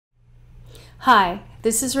Hi,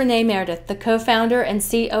 this is Renee Meredith, the co-founder and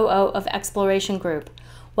COO of Exploration Group.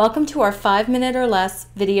 Welcome to our 5-minute or less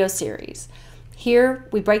video series. Here,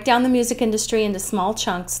 we break down the music industry into small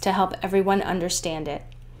chunks to help everyone understand it.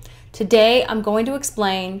 Today, I'm going to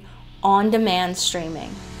explain on-demand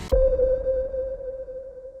streaming.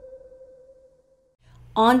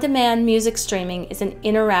 On-demand music streaming is an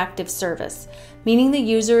interactive service, meaning the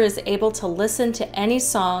user is able to listen to any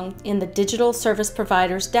song in the digital service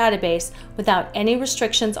provider's database without any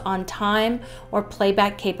restrictions on time or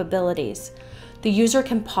playback capabilities. The user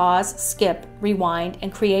can pause, skip, rewind,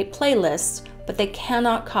 and create playlists, but they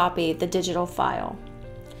cannot copy the digital file.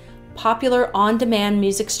 Popular on-demand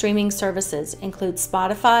music streaming services include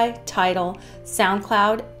Spotify, Tidal,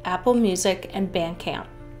 SoundCloud, Apple Music, and Bandcamp.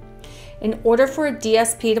 In order for a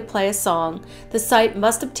DSP to play a song, the site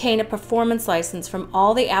must obtain a performance license from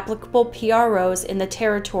all the applicable PROs in the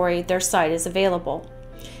territory their site is available.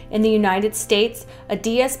 In the United States, a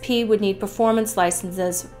DSP would need performance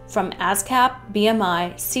licenses from ASCAP,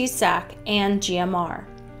 BMI, CSAC, and GMR.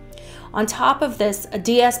 On top of this, a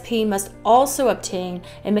DSP must also obtain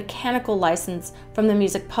a mechanical license from the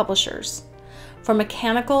music publishers. For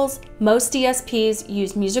mechanicals, most DSPs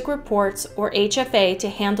use Music Reports or HFA to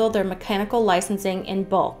handle their mechanical licensing in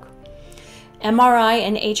bulk. MRI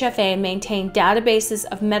and HFA maintain databases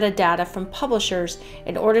of metadata from publishers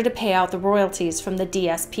in order to pay out the royalties from the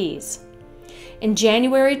DSPs. In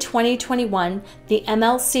January 2021, the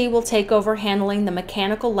MLC will take over handling the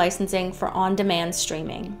mechanical licensing for on-demand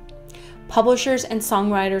streaming. Publishers and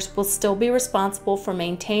songwriters will still be responsible for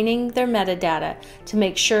maintaining their metadata to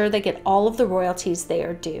make sure they get all of the royalties they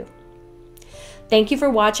are due. Thank you for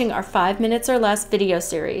watching our 5 minutes or less video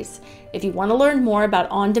series. If you want to learn more about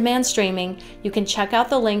on-demand streaming, you can check out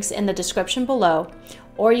the links in the description below,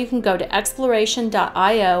 or you can go to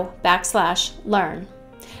exploration.io/learn.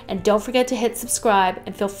 And don't forget to hit subscribe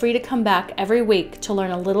and feel free to come back every week to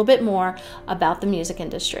learn a little bit more about the music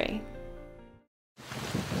industry.